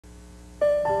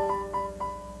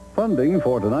Funding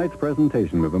for tonight's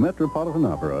presentation of the Metropolitan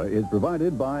Opera is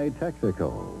provided by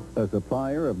Texaco, a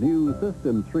supplier of new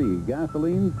System 3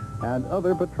 gasolines and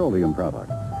other petroleum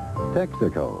products.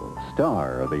 Texaco,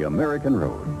 star of the American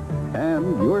road, and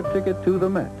your ticket to the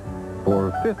Met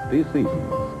for 50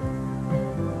 seasons.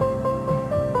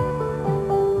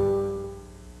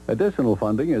 Additional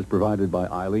funding is provided by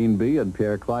Eileen B. and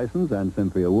Pierre Kleissens and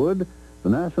Cynthia Wood, the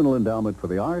National Endowment for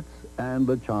the Arts, and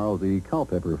the Charles E.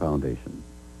 Culpepper Foundation.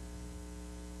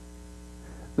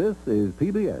 This is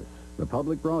PBS, the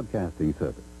Public Broadcasting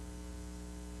Service.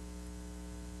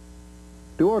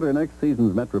 To order next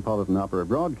season's Metropolitan Opera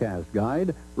broadcast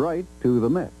guide, write to the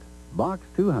Met, Box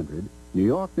 200, New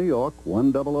York, New York,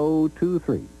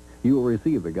 10023. You will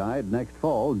receive the guide next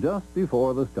fall just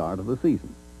before the start of the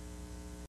season.